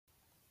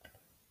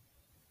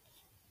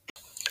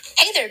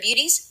there,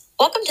 beauties.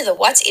 Welcome to the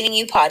What's Eating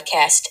You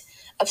podcast,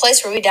 a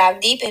place where we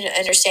dive deep into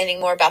understanding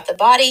more about the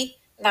body,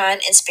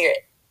 mind, and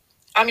spirit.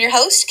 I'm your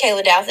host,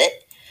 Kayla Douthit.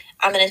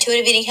 I'm an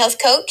intuitive eating health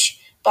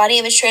coach, body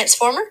image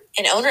transformer,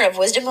 and owner of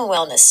Wisdom and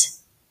Wellness.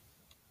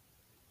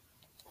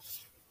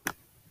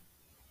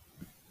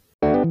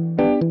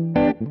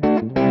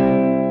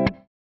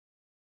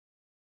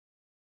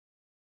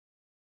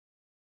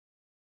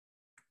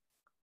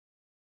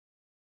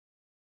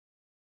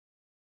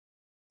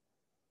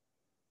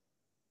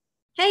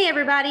 Hey,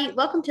 everybody.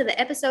 Welcome to the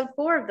episode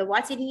 4 of the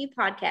What's Eating You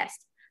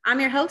podcast. I'm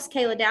your host,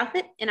 Kayla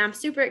Douthit, and I'm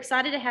super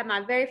excited to have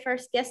my very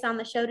first guest on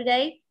the show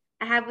today.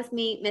 I have with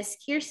me Miss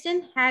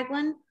Kirsten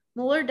Haglund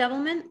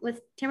Muller-Doubleman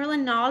with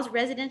Timberland Knolls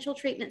Residential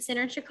Treatment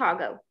Center in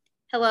Chicago.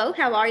 Hello,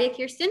 how are you,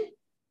 Kirsten?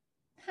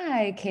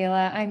 Hi,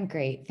 Kayla. I'm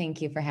great.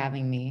 Thank you for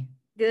having me.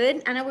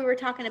 Good. I know we were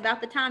talking about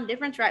the time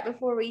difference right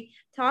before we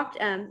talked.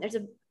 There's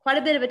quite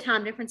a bit of a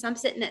time difference. I'm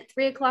sitting at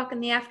 3 o'clock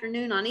in the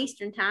afternoon on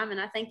Eastern time, and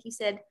I think you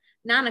said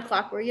 9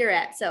 o'clock where you're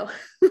at. So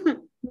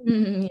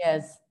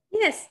Yes.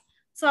 Yes.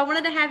 So I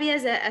wanted to have you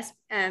as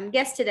a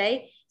guest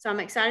today. So I'm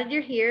excited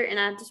you're here. And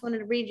I just wanted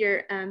to read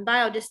your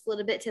bio just a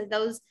little bit to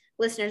those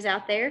listeners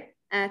out there.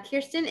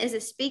 Kirsten is a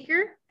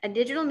speaker, a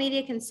digital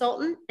media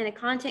consultant, and a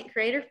content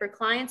creator for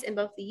clients in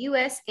both the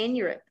U.S. and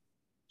Europe.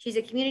 She's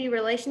a community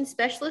relations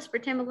specialist for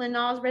Timberland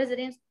Knolls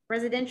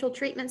Residential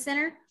Treatment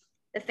Center,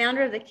 the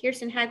founder of the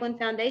Kirsten Haglund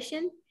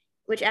Foundation,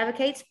 which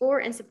advocates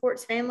for and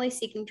supports families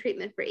seeking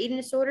treatment for eating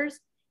disorders,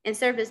 and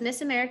served as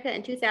Miss America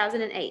in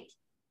 2008.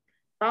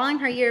 Following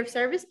her year of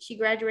service, she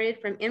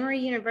graduated from Emory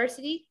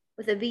University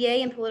with a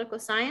BA in political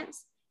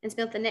science and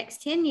spent the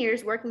next 10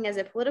 years working as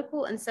a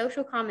political and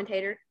social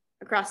commentator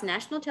across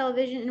national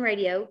television and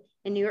radio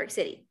in New York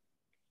City.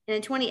 And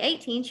in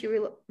 2018, she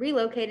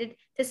relocated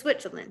to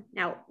Switzerland.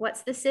 Now,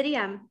 what's the city?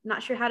 I'm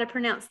not sure how to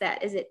pronounce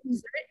that. Is it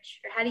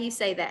Zurich, or how do you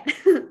say that?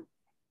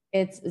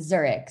 It's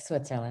Zurich,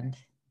 Switzerland.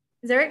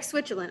 Zurich,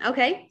 Switzerland.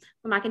 Okay.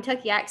 Well, my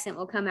Kentucky accent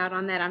will come out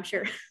on that, I'm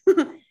sure.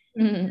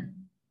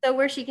 So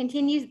where she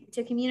continues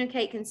to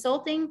communicate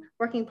consulting,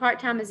 working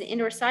part-time as an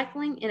indoor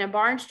cycling and a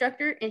bar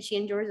instructor, and she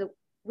enjoys the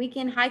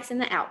weekend hikes in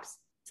the Alps.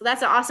 So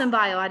that's an awesome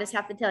bio, I just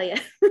have to tell you.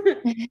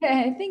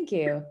 Thank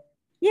you.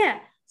 Yeah.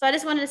 So I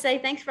just wanted to say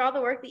thanks for all the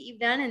work that you've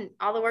done and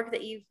all the work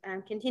that you've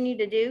continued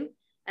to do.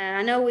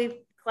 I know we've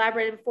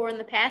collaborated before in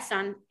the past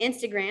on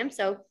Instagram.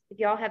 So if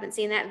y'all haven't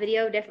seen that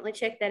video, definitely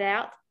check that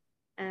out.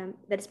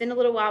 But it's been a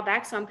little while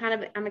back. So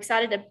I'm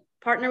excited to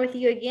partner with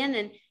you again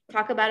and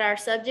talk about our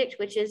subject,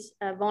 which is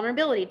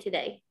vulnerability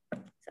today.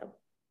 So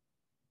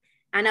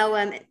I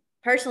know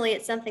personally,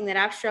 it's something that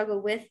I've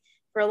struggled with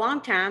for a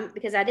long time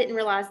because I didn't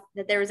realize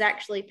that there was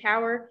actually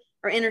power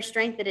or inner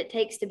strength that it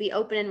takes to be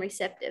open and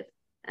receptive.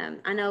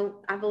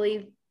 I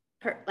believe,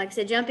 like I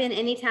said, jump in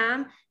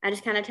anytime. I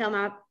just kind of tell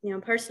my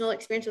personal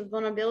experience with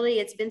vulnerability.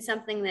 It's been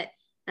something that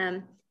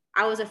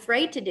I was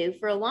afraid to do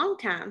for a long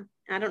time.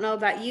 I don't know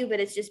about you, but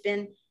it's just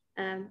been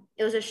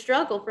it was a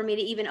struggle for me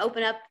to even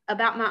open up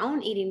about my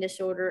own eating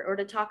disorder or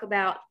to talk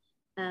about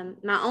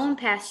my own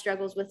past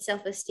struggles with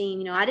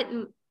self-esteem.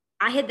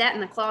 I hid that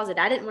in the closet.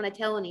 I didn't want to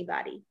tell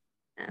anybody.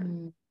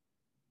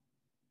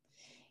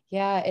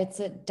 Yeah, it's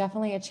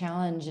definitely a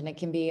challenge, and it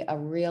can be a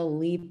real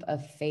leap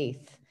of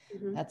faith.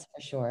 Mm-hmm. That's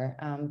for sure.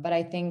 But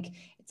I think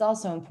it's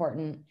also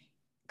important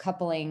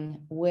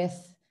coupling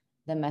with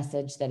the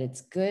message that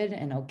it's good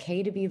and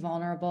okay to be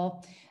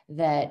vulnerable,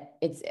 that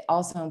it's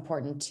also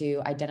important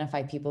to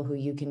identify people who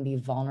you can be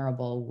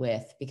vulnerable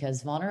with,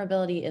 because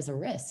vulnerability is a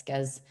risk,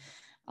 as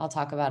I'll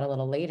talk about a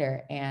little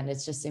later. And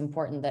it's just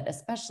important that,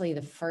 especially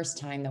the first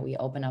time that we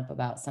open up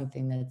about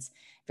something that's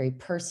very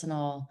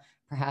personal,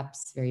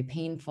 perhaps very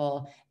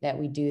painful, that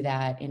we do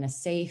that in a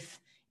safe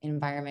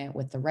environment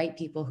with the right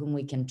people whom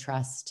we can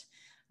trust,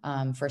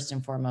 first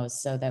and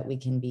foremost, so that we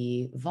can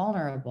be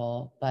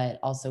vulnerable, but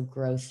also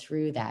grow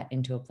through that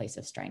into a place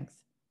of strength.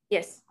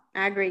 Yes,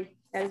 I agree.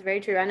 That is very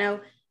true. I know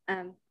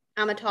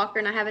I'm a talker,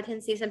 and I have a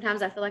tendency,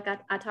 sometimes I feel like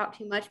I talk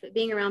too much, but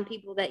being around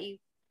people that you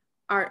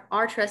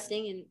are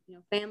trusting,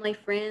 and family,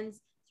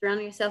 friends,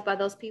 surrounding yourself by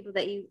those people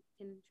that you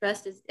can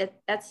trust,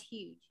 that's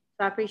huge.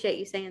 So I appreciate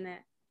you saying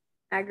that.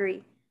 I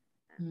agree.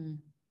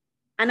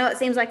 I know it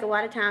seems like a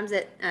lot of times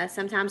that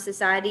sometimes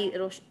society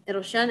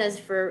it'll shun us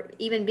for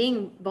even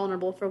being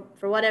vulnerable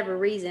for whatever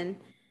reason.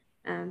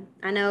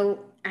 I know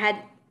I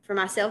had, for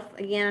myself,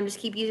 again, I'm just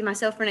keep using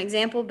myself for an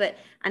example, but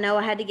I know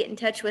I had to get in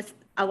touch with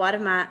a lot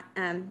of my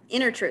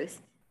inner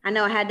truth. I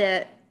know I had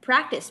to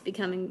practice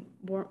becoming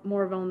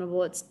more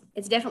vulnerable. It's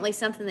definitely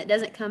something that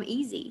doesn't come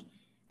easy,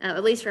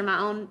 at least for my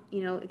own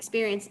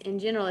experience in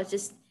general.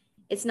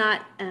 It's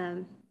not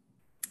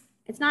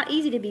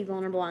easy to be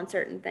vulnerable on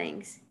certain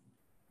things.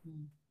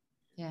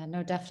 Yeah,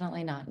 no,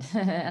 definitely not.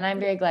 And I'm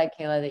very glad,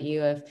 Kayla, that you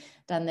have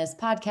done this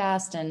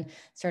podcast and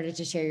started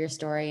to share your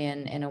story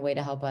in a way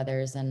to help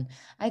others. And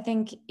I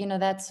think,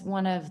 that's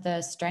one of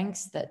the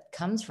strengths that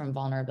comes from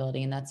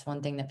vulnerability. And that's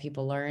one thing that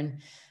people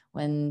learn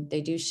when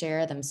they do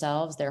share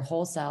themselves, their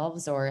whole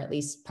selves, or at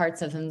least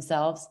parts of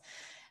themselves,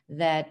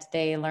 that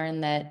they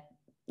learn that,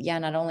 yeah,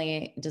 not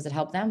only does it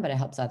help them, but it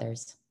helps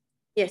others.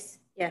 Yes,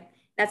 yeah,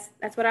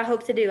 that's what I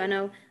hope to do. I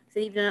know so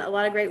you've done a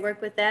lot of great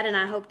work with that, and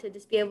I hope to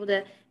just be able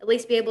to at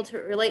least be able to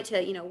relate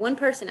to one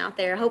person out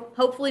there.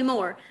 Hopefully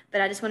more, but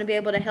I just want to be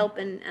able to help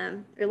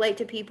and relate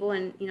to people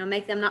and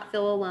make them not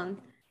feel alone.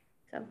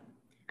 So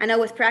I know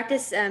with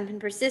practice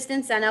and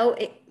persistence, I know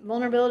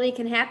vulnerability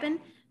can happen.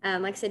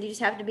 Like I said, you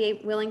just have to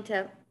be willing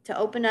to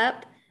open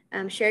up,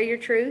 share your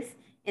truth,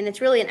 and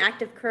it's really an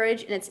act of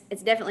courage, and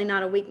it's definitely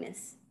not a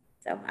weakness.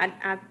 So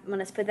I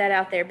want to put that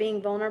out there.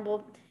 Being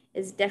vulnerable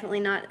is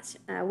definitely not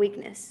a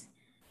weakness.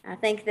 I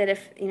think that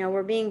if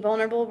we're being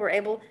vulnerable, we're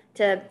able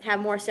to have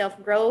more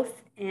self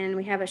growth, and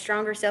we have a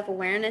stronger self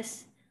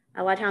awareness.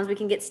 A lot of times we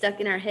can get stuck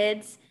in our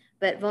heads,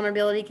 but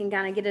vulnerability can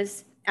kind of get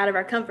us out of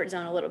our comfort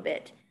zone a little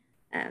bit.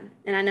 And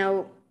I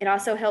know it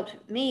also helped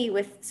me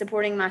with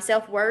supporting my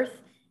self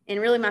worth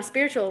and really my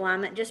spiritual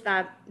alignment just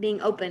by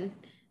being open,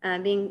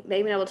 being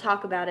able to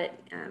talk about it,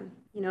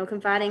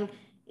 confiding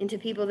into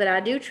people that I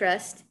do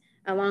trust,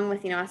 along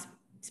with, I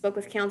spoke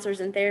with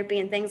counselors and therapy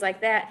and things like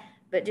that,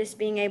 but just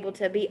being able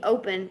to be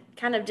open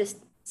kind of just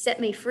set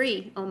me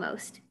free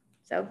almost.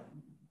 So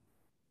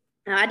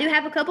I do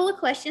have a couple of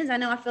questions. I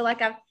know I feel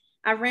like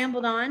I've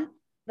rambled on,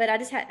 but I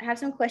just have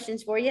some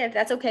questions for you. If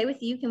that's okay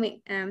with you, can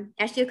we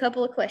ask you a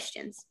couple of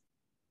questions?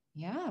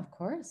 Yeah, of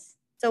course.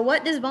 So,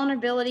 what does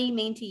vulnerability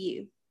mean to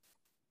you?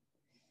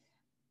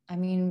 I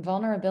mean,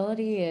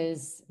 vulnerability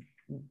is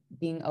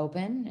being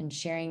open and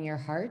sharing your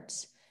heart,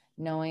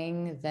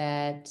 knowing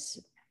that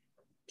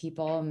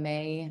people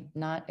may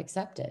not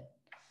accept it.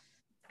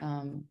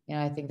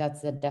 I think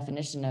that's the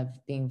definition of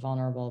being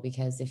vulnerable,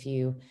 because if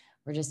you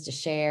were just to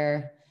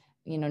share,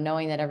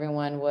 knowing that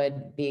everyone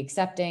would be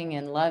accepting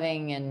and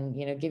loving and,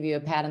 give you a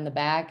pat on the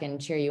back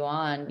and cheer you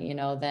on,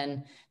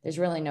 then there's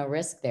really no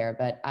risk there.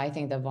 But I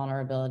think that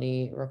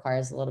vulnerability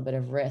requires a little bit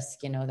of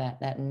risk,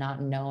 that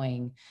not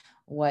knowing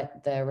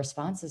what the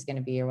response is going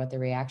to be or what the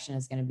reaction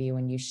is going to be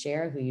when you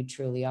share who you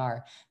truly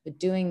are, but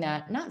doing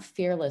that not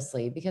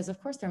fearlessly, because of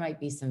course there might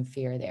be some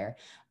fear there,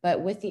 but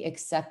with the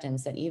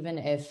acceptance that even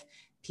if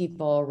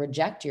people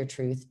reject your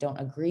truth, don't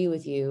agree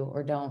with you,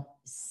 or don't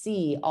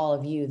see all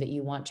of you that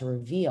you want to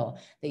reveal,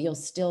 that you'll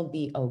still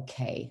be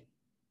okay.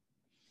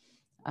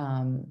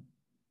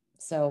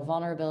 So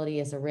vulnerability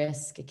is a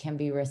risk. It can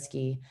be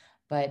risky,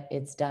 but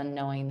it's done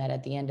knowing that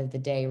at the end of the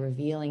day,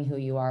 revealing who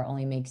you are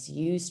only makes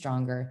you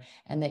stronger,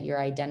 and that your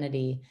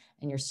identity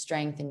and your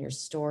strength and your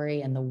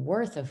story and the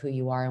worth of who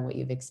you are and what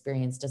you've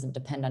experienced doesn't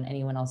depend on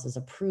anyone else's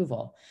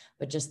approval,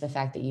 but just the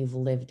fact that you've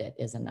lived it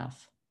is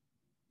enough.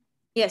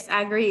 Yes,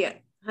 I agree.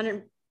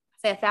 100,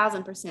 say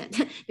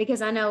 1,000%,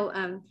 because I know,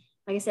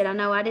 like I said, I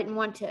know I didn't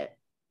want to,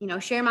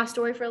 share my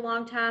story for a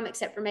long time,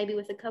 except for maybe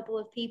with a couple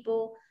of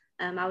people.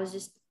 I was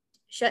just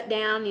shut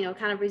down,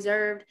 kind of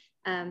reserved.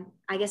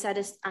 I guess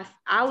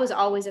I was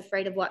always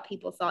afraid of what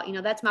people thought.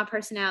 That's my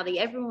personality.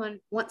 Everyone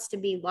wants to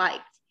be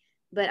liked,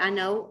 but I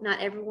know not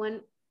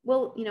everyone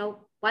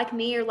will, like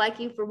me or like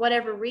you for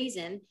whatever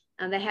reason.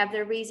 They have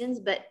their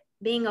reasons, but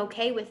being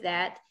okay with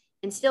that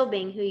and still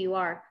being who you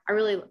are. I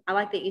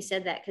like that you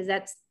said that, because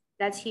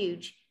that's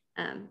huge.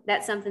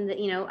 That's something that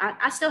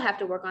I still have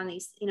to work on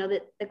these.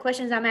 The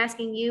questions I'm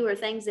asking you are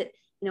things that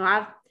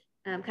I've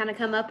kind of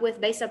come up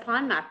with based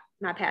upon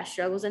my past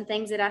struggles and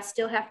things that I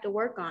still have to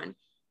work on.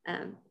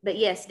 But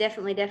yes,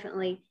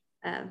 definitely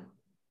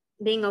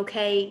being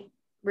okay,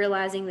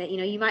 realizing that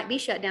you might be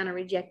shut down or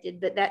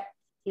rejected, but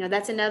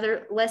that's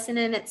another lesson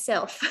in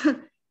itself.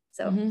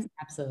 So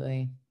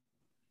absolutely.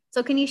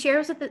 So can you share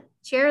us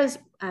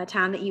a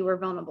time that you were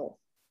vulnerable?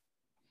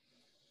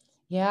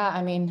 Yeah,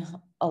 I mean,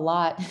 a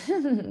lot,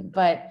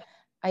 but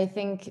I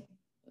think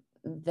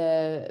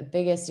the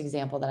biggest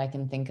example that I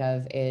can think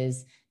of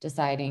is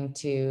deciding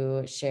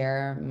to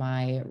share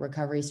my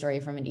recovery story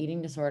from an eating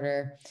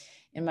disorder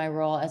in my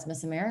role as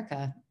Miss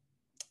America.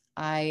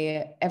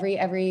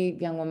 Every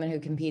young woman who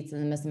competes in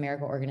the Miss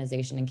America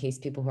organization, in case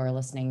people who are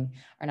listening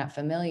are not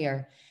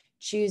familiar,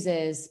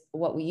 chooses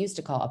what we used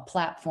to call a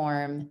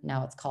platform.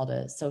 Now it's called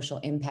a social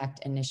impact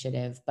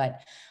initiative,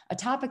 but a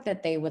topic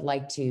that they would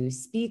like to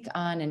speak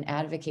on and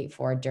advocate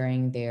for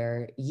during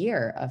their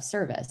year of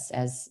service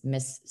as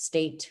Miss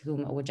State,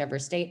 whichever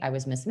state. I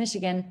was Miss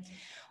Michigan,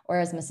 or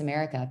as Miss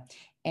America.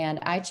 And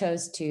I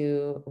chose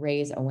to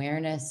raise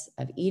awareness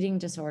of eating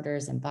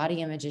disorders and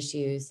body image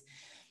issues.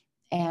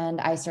 And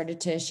I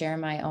started to share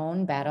my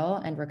own battle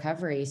and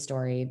recovery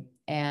story.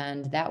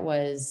 And that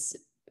was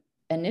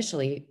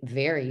initially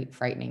very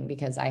frightening,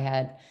 because I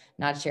had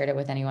not shared it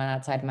with anyone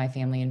outside of my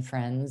family and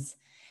friends.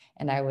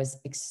 And I was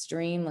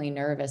extremely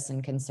nervous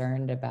and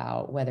concerned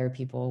about whether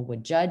people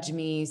would judge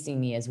me, see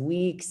me as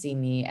weak, see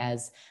me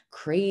as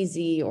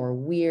crazy or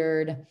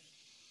weird,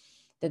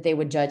 that they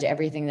would judge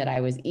everything that I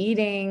was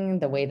eating,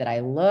 the way that I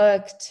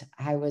looked.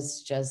 It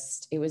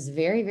was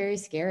very, very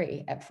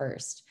scary at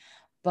first.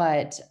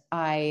 But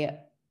I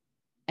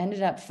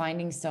ended up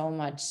finding so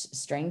much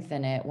strength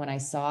in it when I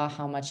saw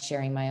how much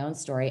sharing my own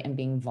story and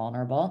being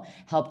vulnerable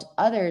helped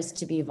others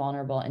to be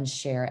vulnerable and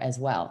share as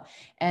well.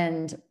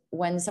 And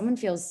when someone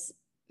feels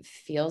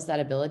feels that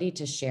ability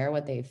to share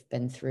what they've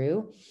been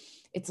through,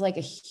 it's like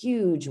a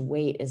huge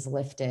weight is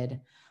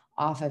lifted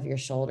off of your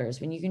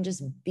shoulders when you can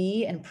just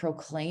be and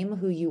proclaim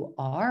who you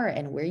are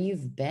and where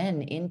you've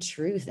been in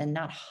truth and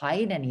not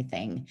hide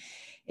anything.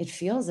 It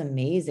feels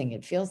amazing.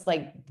 It feels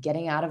like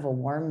getting out of a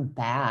warm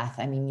bath.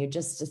 I mean,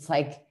 it's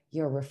like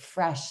you're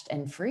refreshed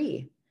and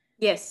free.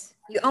 Yes,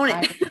 you own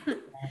it.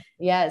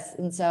 Yes.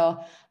 And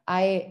so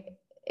I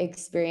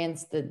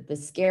experienced the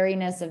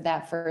scariness of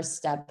that first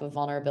step of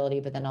vulnerability,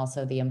 but then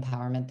also the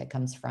empowerment that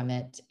comes from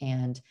it,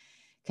 and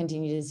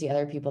continue to see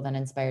other people then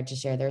inspired to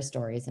share their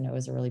stories. And it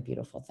was a really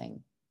beautiful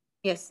thing.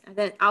 Yes.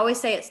 I always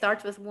say it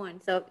starts with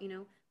one. So,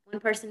 one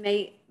person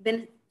may have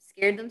been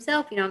scared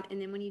themselves, and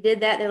then when you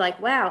did that, they're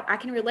like, wow, I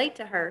can relate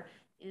to her.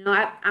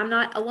 I'm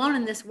not alone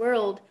in this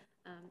world.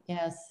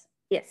 Yes.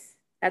 Yes.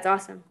 That's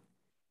awesome.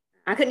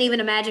 I couldn't even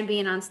imagine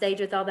being on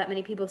stage with all that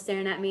many people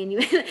staring at me and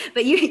you,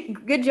 but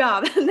good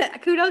job.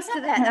 Kudos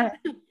to that.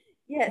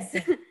 Yes.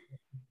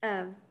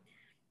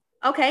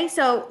 Okay.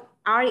 So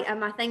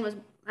my thing was,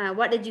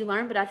 what did you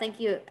learn? But I think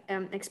you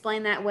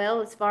explained that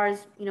well as far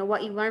as,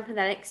 what you learned from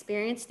that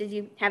experience. Did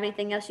you have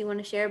anything else you want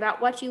to share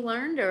about what you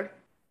learned or?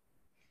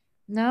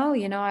 No,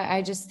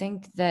 I just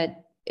think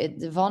that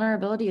the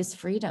vulnerability is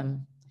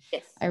freedom.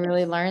 Yes. I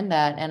really learned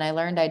that. And I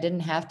learned I didn't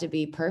have to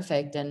be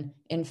perfect. And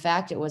in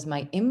fact, it was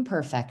my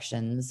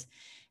imperfections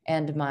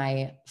and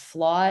my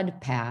flawed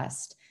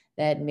past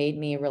that made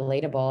me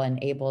relatable and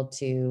able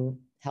to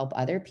help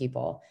other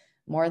people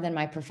more than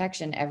my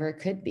perfection ever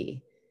could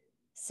be.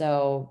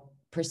 So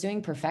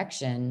pursuing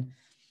perfection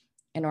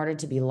in order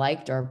to be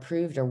liked or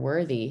approved or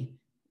worthy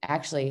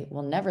actually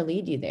will never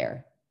lead you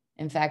there.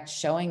 In fact,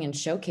 showing and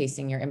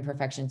showcasing your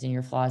imperfections and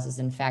your flaws is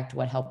in fact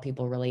what help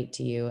people relate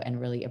to you and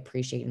really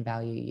appreciate and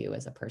value you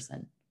as a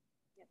person.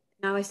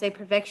 I always say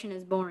perfection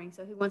is boring.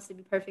 So who wants to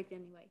be perfect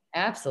anyway?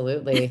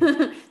 Absolutely.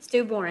 It's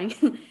too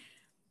boring.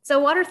 So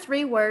what are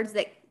 3 words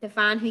that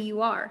define who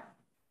you are?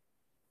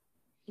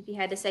 If you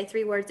had to say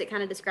 3 words that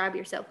kind of describe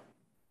yourself.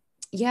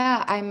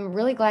 Yeah, I'm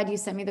really glad you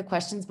sent me the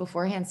questions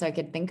beforehand so I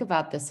could think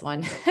about this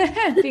one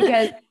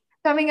because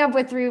coming up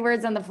with 3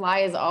 words on the fly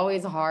is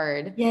always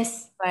hard.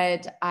 Yes.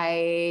 But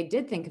I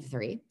did think of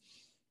 3.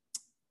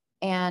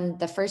 And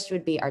the first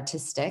would be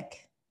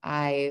artistic.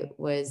 I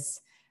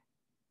was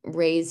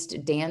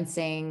raised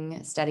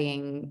dancing,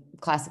 studying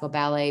classical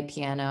ballet,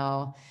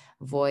 piano,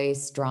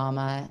 voice,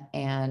 drama,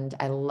 and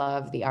I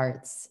love the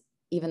arts.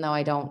 Even though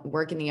I don't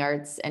work in the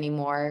arts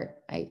anymore,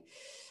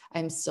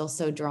 I'm still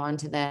so drawn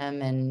to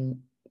them and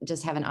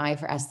just have an eye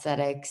for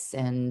aesthetics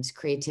and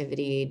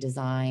creativity,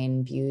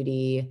 design,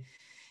 beauty.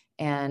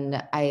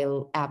 And I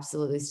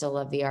absolutely still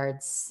love the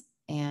arts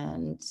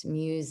and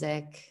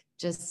music.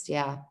 Just,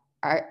 yeah,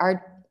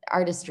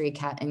 artistry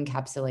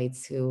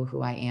encapsulates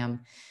who I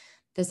am.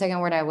 The second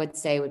word I would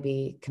say would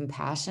be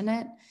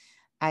compassionate.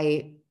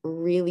 I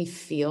really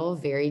feel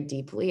very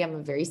deeply. I'm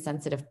a very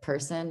sensitive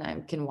person.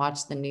 I can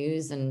watch the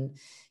news and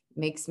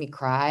makes me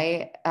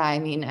cry. I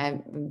mean,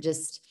 I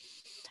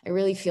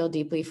really feel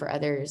deeply for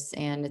others.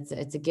 And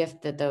it's a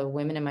gift that the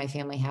women in my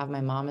family have.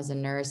 My mom is a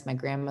nurse. My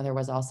grandmother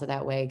was also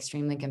that way,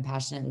 extremely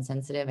compassionate and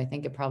sensitive. I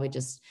think it probably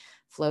just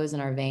flows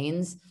in our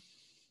veins.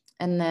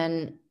 And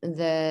then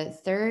the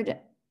third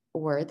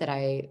word that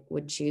I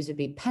would choose would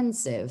be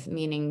pensive,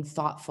 meaning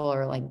thoughtful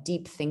or like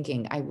deep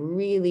thinking. I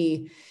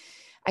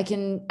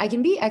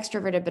can be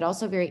extroverted, but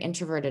also very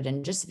introverted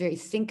and just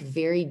think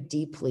very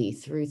deeply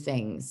through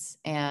things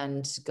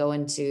and go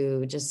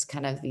into just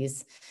kind of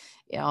these,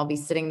 I'll be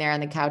sitting there on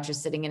the couch or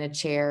sitting in a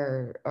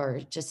chair or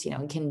just,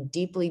 can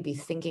deeply be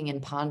thinking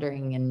and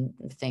pondering and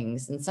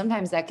things. And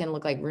sometimes that can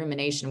look like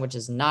rumination, which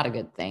is not a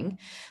good thing,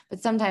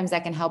 but sometimes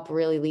that can help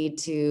really lead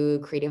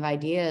to creative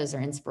ideas or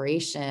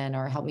inspiration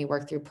or help me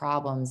work through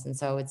problems. And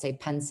so I would say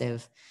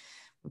pensive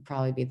would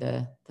probably be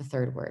the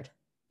third word.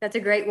 That's a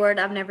great word.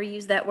 I've never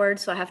used that word,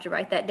 so I have to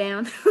write that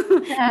down.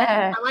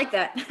 I like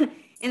that.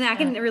 And I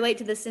can relate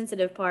to the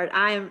sensitive part.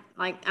 I'm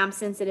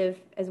sensitive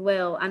as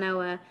well. I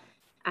know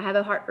I have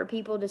a heart for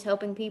people, just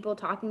helping people,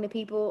 talking to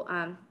people.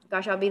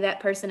 Gosh, I'll be that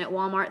person at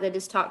Walmart that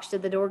just talks to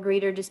the door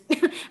greeter. Just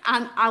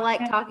I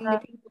like talking to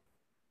people.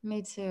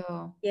 Me too.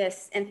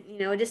 Yes, and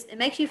it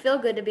makes you feel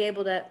good to be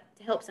able to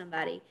help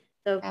somebody.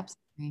 So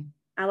absolutely,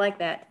 I like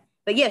that.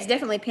 But yes,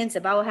 definitely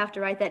pensive. I will have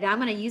to write that down. I'm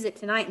going to use it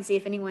tonight and see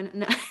if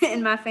anyone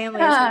in my family.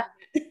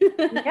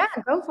 Yeah,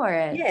 go for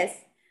it. Yes.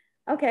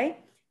 Okay.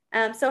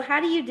 So how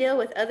do you deal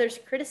with others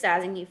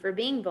criticizing you for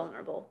being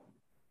vulnerable?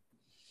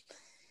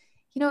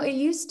 It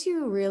used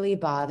to really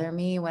bother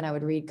me when I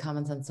would read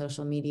comments on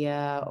social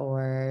media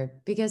or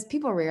because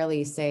people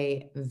rarely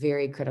say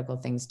very critical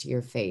things to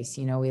your face.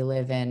 We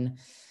live in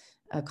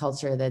a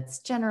culture that's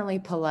generally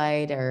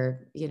polite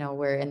or,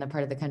 we're in the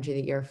part of the country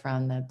that you're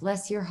from, that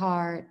bless your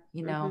heart,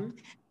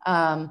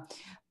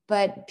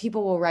 but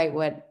people will write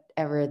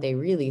whatever they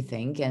really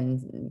think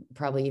and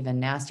probably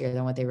even nastier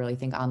than what they really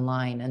think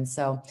online. And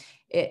so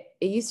it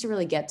used to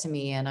really get to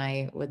me. And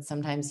I would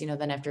sometimes,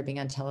 then after being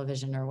on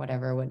television or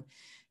whatever, would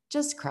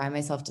just cry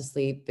myself to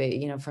sleep,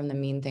 from the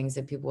mean things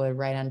that people would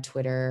write on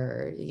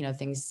Twitter,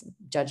 or,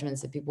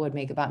 judgments that people would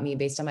make about me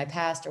based on my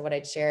past or what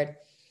I'd shared.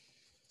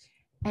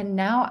 And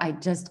now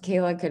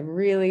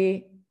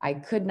Kayla, I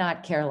could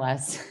not care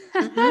less.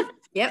 Mm-hmm.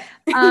 Yep.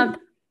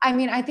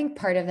 I think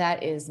part of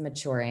that is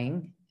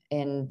maturing.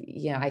 And,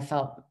 I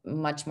felt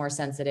much more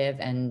sensitive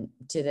and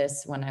to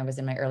this when I was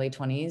in my early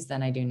 20s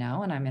than I do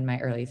now. And I'm in my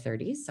early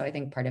 30s. So I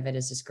think part of it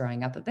is just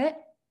growing up a bit.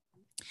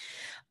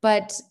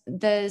 But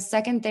the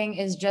second thing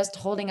is just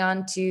holding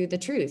on to the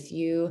truth.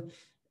 You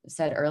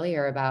said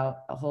earlier about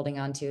holding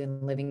on to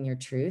and living your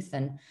truth.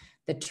 And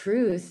the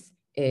truth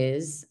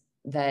is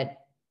that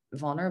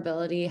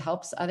vulnerability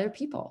helps other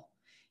people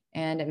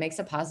and it makes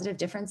a positive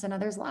difference in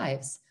others'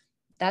 lives.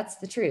 That's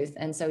the truth.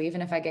 And so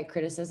even if I get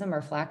criticism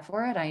or flack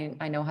for it,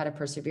 I know how to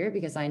persevere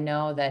because I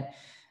know that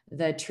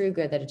the true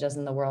good that it does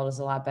in the world is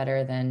a lot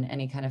better than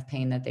any kind of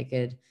pain that they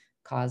could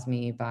cause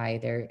me by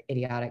their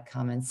idiotic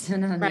comments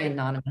and on the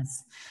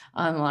anonymous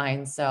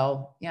online.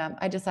 So yeah,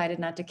 I decided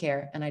not to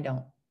care and I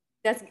don't.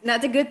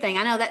 That's a good thing.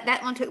 I know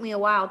that one took me a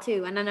while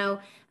too. And I know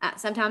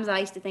sometimes I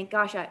used to think,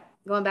 gosh,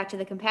 going back to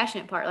the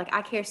compassionate part, like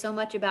I care so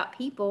much about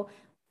people.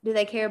 Do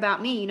they care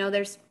about me?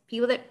 There's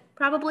people that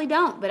probably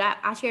don't, but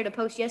I shared a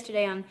post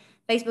yesterday on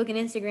Facebook and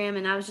Instagram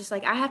and I was just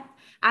like,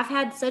 I've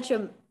had such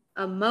a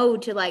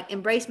mode to like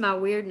embrace my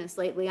weirdness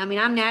lately. I mean,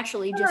 I'm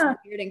naturally just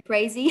weird and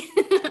crazy,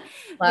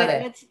 but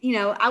it's,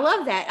 I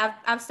love that.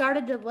 I've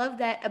started to love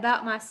that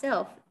about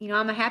myself.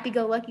 I'm a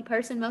happy-go-lucky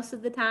person most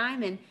of the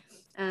time,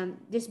 and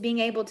just being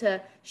able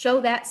to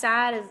show that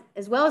side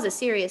as well as a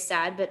serious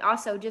side, but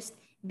also just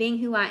being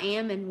who I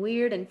am and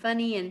weird and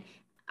funny. And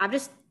I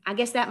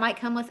guess that might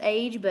come with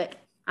age, but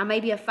I may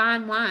be a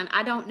fine wine.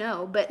 I don't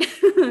know, but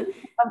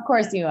of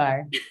course you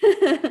are.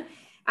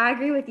 I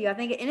agree with you. I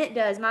think, and it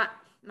does. My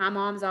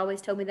mom's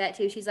always told me that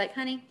too. She's like,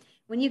 honey,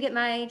 when you get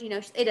my age,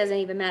 it doesn't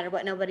even matter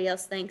what nobody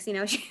else thinks,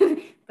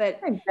 but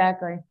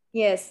exactly.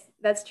 Yes,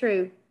 that's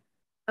true.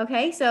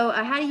 Okay, so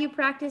how do you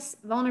practice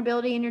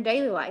vulnerability in your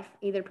daily life,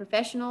 either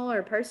professional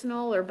or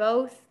personal or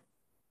both?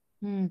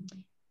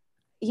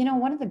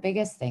 One of the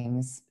biggest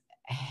things,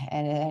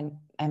 and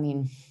I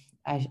mean,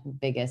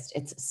 biggest,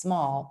 it's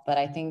small, but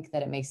I think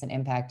that it makes an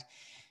impact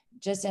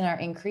just in our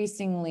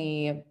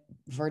increasingly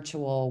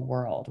virtual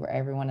world where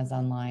everyone is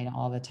online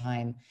all the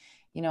time.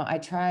 I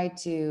try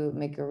to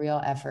make a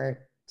real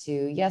effort to,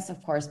 yes,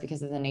 of course,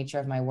 because of the nature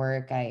of my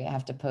work, I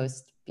have to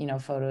post,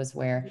 photos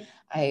where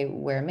I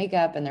wear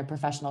makeup and they're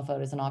professional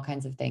photos and all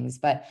kinds of things.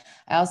 But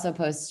I also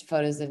post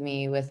photos of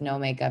me with no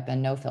makeup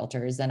and no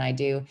filters. And I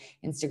do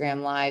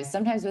Instagram lives,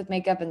 sometimes with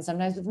makeup and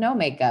sometimes with no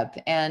makeup.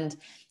 And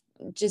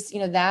just,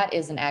 that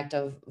is an act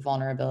of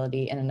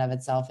vulnerability in and of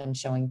itself and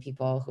showing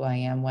people who I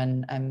am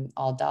when I'm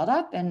all dolled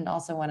up and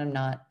also when I'm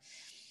not.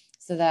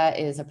 So that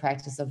is a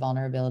practice of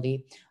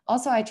vulnerability.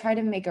 Also, I try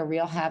to make a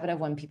real habit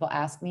of when people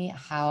ask me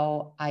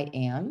how I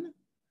am.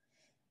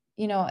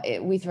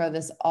 We throw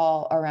this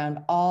all around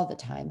all the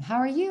time. How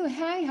are you?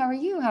 Hi, how are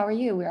you? How are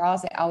you? We're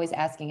also always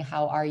asking,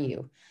 how are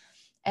you?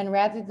 And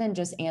rather than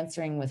just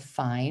answering with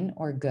fine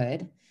or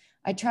good,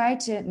 I try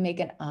to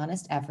make an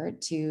honest effort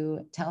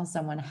to tell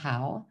someone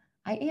how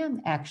I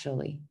am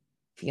actually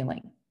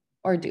feeling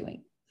or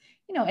doing.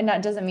 And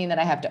that doesn't mean that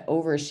I have to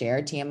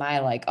overshare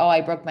TMI, like, oh, I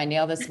broke my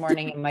nail this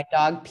morning and my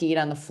dog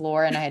peed on the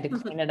floor and I had to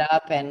clean it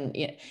up. And,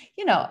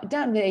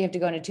 don't really have to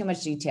go into too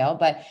much detail,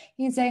 but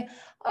you can say,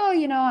 oh,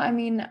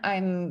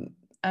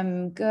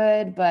 I'm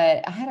good,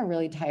 but I had a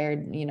really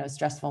tired,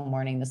 stressful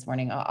morning this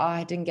morning. Oh,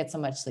 I didn't get so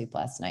much sleep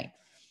last night.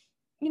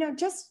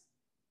 Just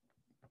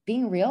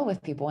being real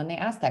with people when they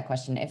ask that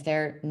question. If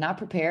they're not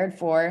prepared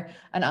for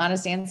an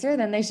honest answer,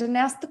 then they shouldn't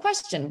ask the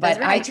question, but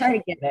right. I try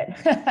to give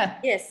it.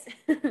 Yes.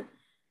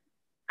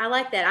 I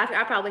like that.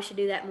 I probably should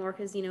do that more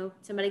because,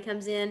 somebody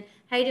comes in,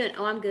 how you doing?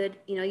 Oh, I'm good.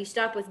 You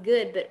stop with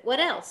good, but what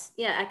else?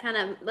 Yeah, I kind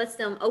of lets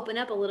them open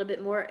up a little bit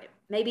more.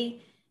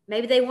 Maybe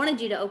they wanted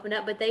you to open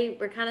up, but they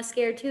were kind of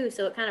scared too.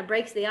 So it kind of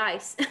breaks the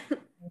ice.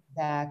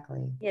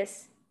 Exactly.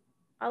 Yes.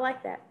 I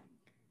like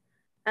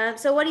that.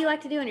 So what do you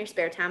like to do in your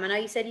spare time? I know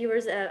you said you were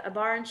a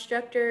bar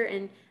instructor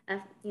and,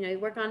 you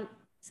work on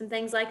some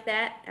things like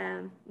that.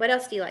 What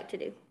else do you like to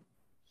do?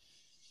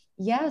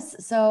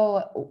 Yes.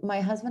 So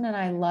my husband and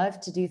I love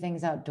to do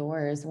things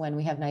outdoors when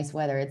we have nice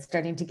weather. It's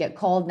starting to get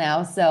cold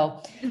now.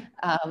 So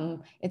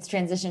it's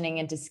transitioning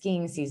into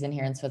skiing season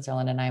here in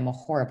Switzerland, and I'm a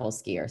horrible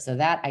skier. So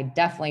that I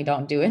definitely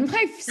don't do in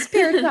my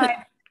spare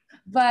time.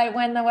 But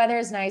when the weather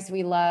is nice,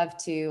 we love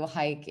to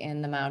hike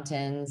in the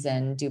mountains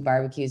and do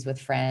barbecues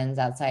with friends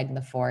outside in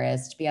the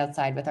forest, be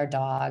outside with our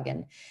dog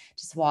and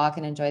just walk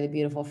and enjoy the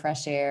beautiful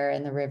fresh air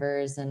and the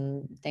rivers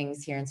and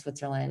things here in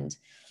Switzerland.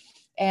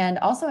 And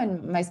also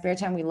in my spare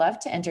time, we love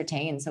to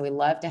entertain. So we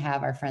love to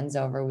have our friends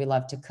over. We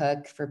love to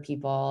cook for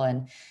people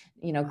and,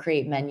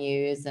 create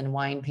menus and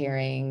wine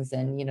pairings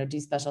and, do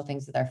special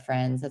things with our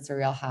friends. That's a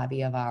real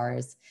hobby of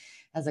ours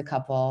as a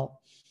couple.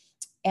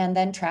 And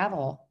then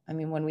travel. I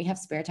mean, when we have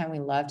spare time, we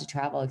love to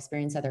travel,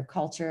 experience other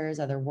cultures,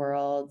 other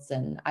worlds.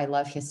 And I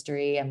love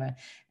history.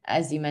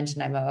 As you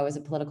mentioned, I was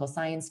a political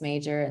science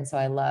major. And so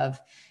I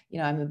love,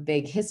 I'm a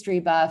big history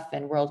buff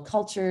and world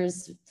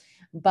cultures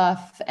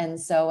buff. And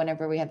so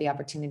whenever we have the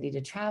opportunity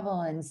to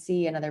travel and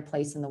see another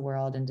place in the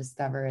world and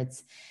discover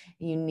its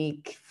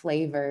unique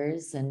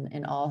flavors and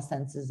in all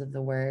senses of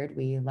the word,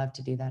 we love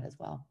to do that as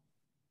well.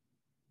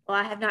 Well,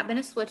 I have not been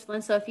to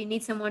Switzerland, so if you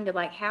need someone to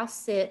like house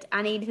sit,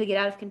 I need to get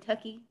out of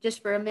Kentucky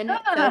just for a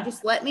minute. So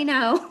just let me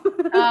know.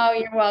 Oh,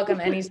 you're welcome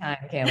anytime,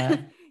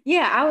 Kayla.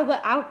 Yeah,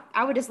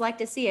 I would just like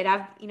to see it.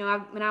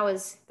 When I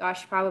was,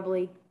 gosh,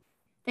 probably,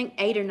 I think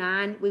 8 or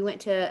 9, we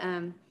went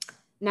to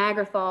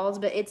Niagara Falls,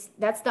 but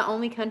that's the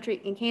only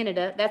country in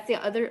Canada. That's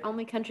the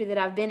only country that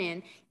I've been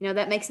in.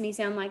 That makes me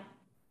sound like,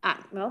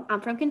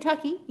 I'm from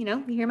Kentucky.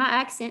 You hear my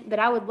accent, but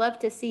I would love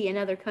to see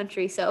another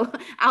country. So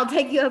I'll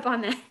take you up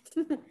on that.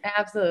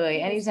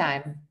 Absolutely,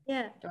 anytime.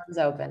 Yeah, doors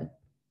open.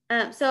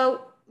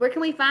 So where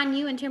can we find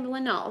you in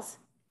Timberline Knolls?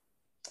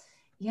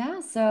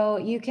 Yeah, so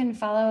you can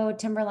follow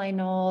Timberline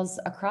Knolls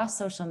across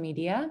social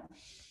media.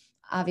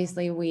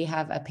 Obviously, we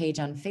have a page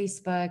on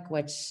Facebook,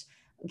 which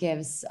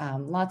gives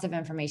lots of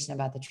information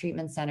about the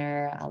treatment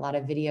center, a lot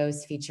of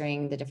videos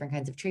featuring the different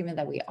kinds of treatment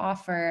that we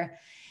offer,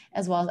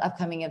 as well as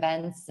upcoming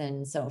events.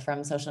 And so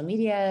from social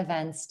media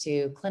events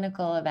to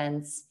clinical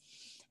events,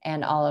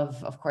 and all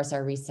of course,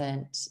 our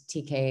recent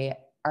TK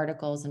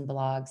articles and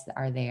blogs that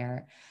are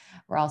there.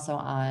 We're also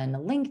on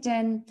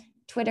LinkedIn,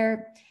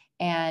 Twitter,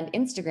 and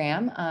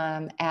Instagram.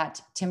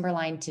 At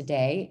Timberline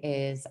Today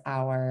is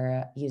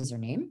our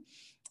username.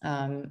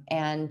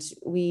 And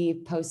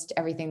we post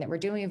everything that we're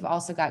doing. We've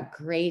also got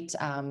great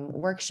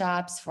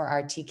workshops for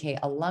our TK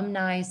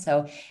alumni.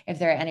 So if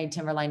there are any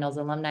Timberline Knolls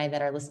alumni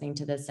that are listening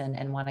to this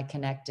and want to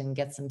connect and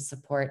get some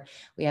support,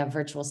 we have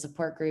virtual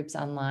support groups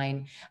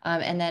online.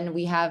 And then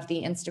we have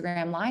the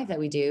Instagram Live that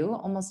we do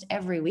almost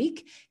every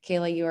week.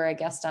 Kayla, you are a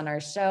guest on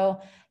our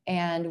show.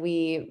 And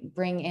we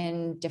bring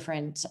in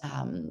different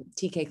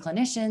TK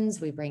clinicians.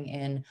 We bring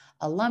in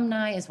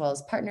alumni as well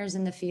as partners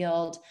in the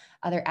field,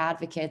 other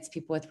advocates,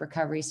 people with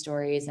recovery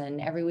stories. And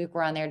every week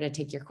we're on there to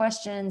take your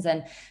questions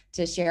and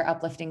to share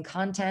uplifting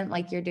content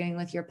like you're doing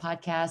with your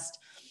podcast,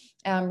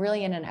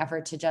 really in an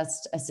effort to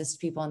just assist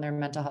people in their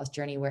mental health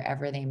journey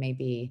wherever they may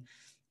be.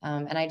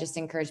 And I just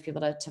encourage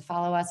people to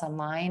follow us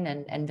online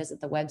and visit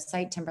the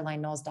website,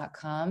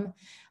 timberlineknolls.com,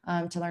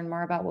 to learn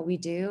more about what we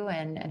do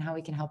and how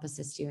we can help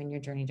assist you in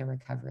your journey to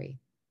recovery.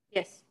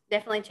 Yes,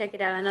 definitely check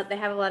it out. I know they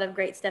have a lot of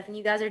great stuff, and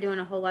you guys are doing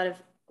a lot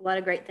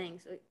of great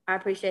things. So I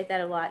appreciate that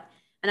a lot.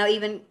 I know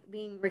even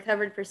being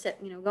recovered for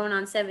going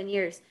on 7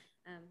 years,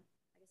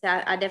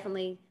 I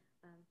definitely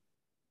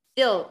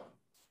still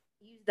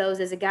use those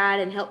as a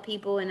guide and help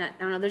people. And I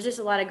don't know, there's just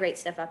a lot of great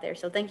stuff out there.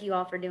 So thank you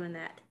all for doing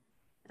that.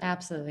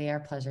 Absolutely.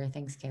 Our pleasure.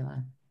 Thanks,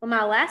 Kayla. Well,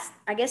 my last,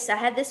 I guess I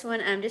had this one,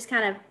 just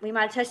kind of, we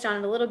might have touched on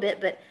it a little bit,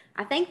 but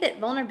I think that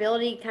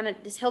vulnerability kind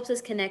of just helps us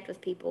connect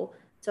with people.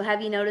 So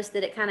have you noticed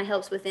that it kind of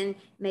helps within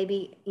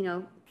maybe,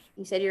 you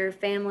said your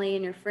family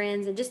and your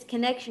friends and just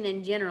connection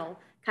in general,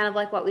 kind of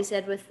like what we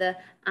said with the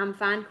I'm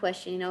fine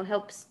question,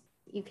 helps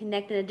you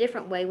connect in a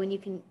different way when you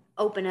can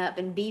open up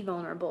and be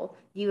vulnerable.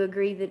 Do you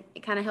agree that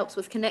it kind of helps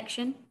with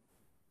connection?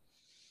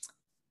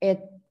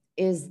 It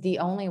is the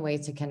only way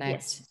to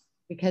connect. Yes.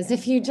 Because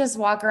if you just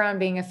walk around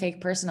being a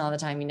fake person all the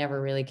time, you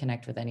never really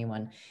connect with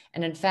anyone.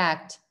 And in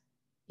fact,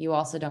 you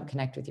also don't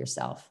connect with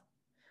yourself.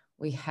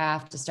 We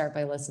have to start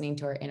by listening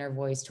to our inner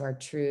voice, to our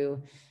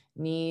true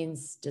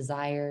needs,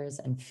 desires,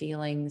 and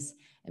feelings,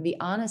 and be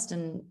honest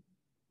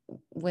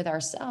with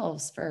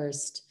ourselves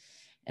first.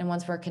 And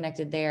once we're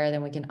connected there,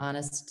 then we can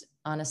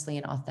honestly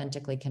and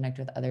authentically connect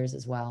with others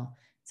as well.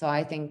 So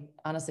I think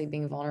honestly,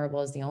 being vulnerable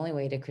is the only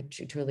way to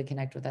truly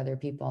connect with other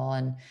people.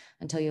 And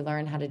until you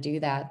learn how to do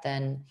that,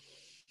 then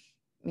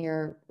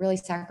you're really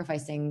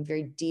sacrificing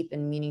very deep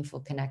and meaningful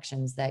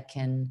connections that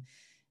can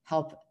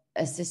help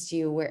assist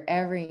you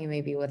wherever you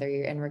may be, whether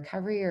you're in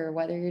recovery or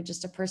whether you're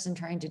just a person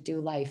trying to do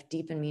life.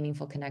 Deep and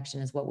meaningful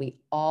connection is what we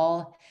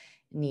all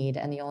need.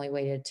 And the only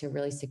way to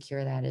really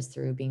secure that is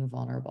through being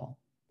vulnerable.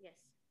 Yes,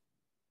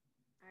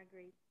 I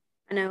agree.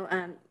 I know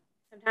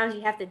sometimes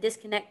you have to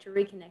disconnect to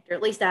reconnect, or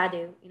at least I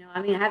do.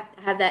 I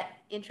have that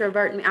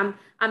introvert in me.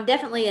 I'm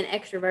definitely an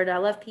extrovert. I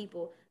love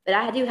people, but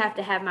I do have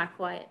to have my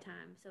quiet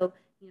time. So,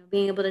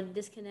 being able to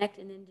disconnect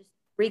and then just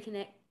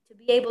reconnect to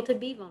be able to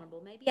be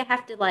vulnerable. Maybe I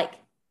have to like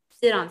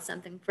sit on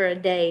something for a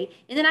day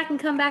and then I can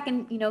come back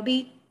and,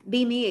 be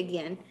me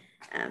again.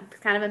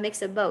 Kind of a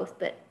mix of both.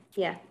 But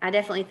yeah, I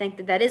definitely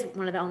think that is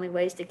one of the only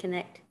ways to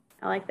connect.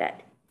 I like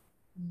that.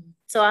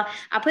 So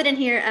I put in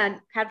here,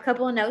 had a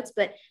couple of notes,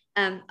 but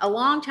a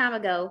long time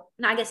ago,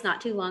 I guess not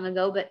too long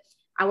ago, but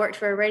I worked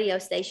for a radio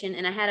station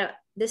and I had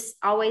this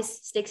always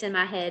sticks in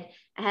my head.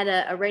 I had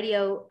a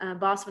radio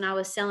boss when I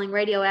was selling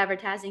radio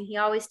advertising. He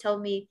always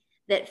told me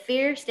that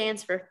fear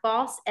stands for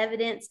false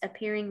evidence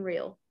appearing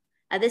real.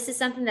 This is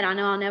something that I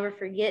know I'll never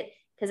forget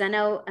because I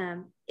know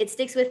it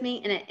sticks with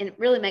me and it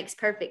really makes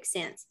perfect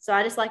sense. So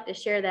I just like to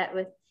share that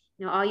with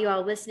all you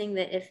all listening,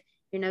 that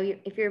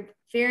if you're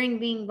fearing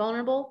being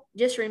vulnerable,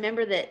 just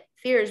remember that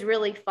fear is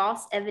really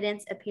false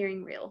evidence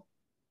appearing real.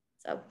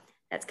 So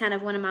that's kind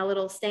of one of my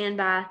little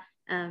standby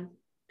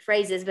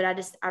phrases, but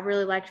I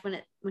really liked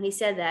when he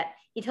said that.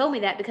 He told me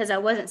that because I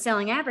wasn't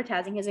selling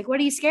advertising. He's like, "What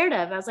are you scared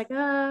of?" I was like,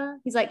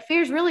 he's like,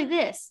 "Fear's really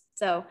this."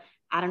 So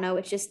I don't know.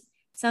 It's just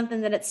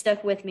something that it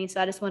stuck with me.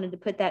 So I just wanted to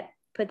put that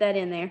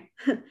in there.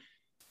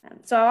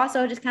 So I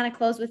also just kind of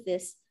close with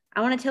this.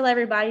 I want to tell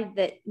everybody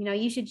that,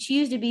 you should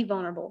choose to be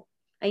vulnerable.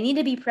 You need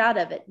to be proud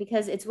of it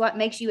because it's what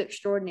makes you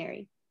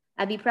extraordinary.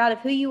 I'd be proud of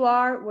who you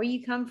are, where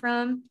you come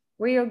from,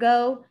 where you'll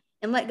go,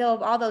 and let go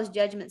of all those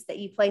judgments that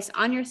you place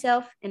on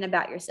yourself and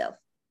about yourself.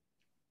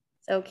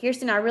 So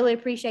Kirsten, I really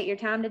appreciate your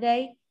time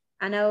today.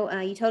 I know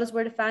you told us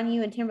where to find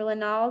you in Timberland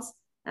Knolls.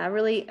 I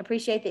really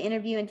appreciate the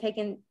interview and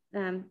taking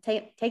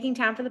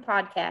time for the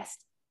podcast.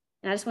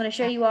 And I just want to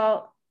show you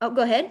all. Oh,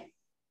 go ahead.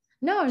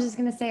 No, I was just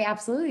going to say,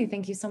 absolutely.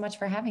 Thank you so much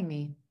for having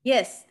me.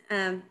 Yes.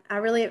 I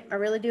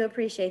really do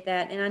appreciate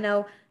that. And I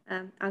know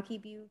I'll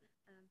keep you,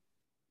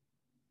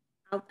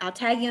 I'll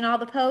tag you in all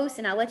the posts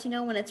and I'll let you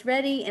know when it's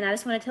ready. And I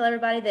just want to tell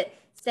everybody that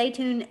stay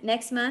tuned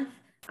next month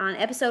on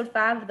episode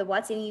 5 of the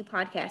What's in You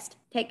podcast.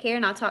 Take care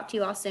and I'll talk to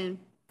you all soon.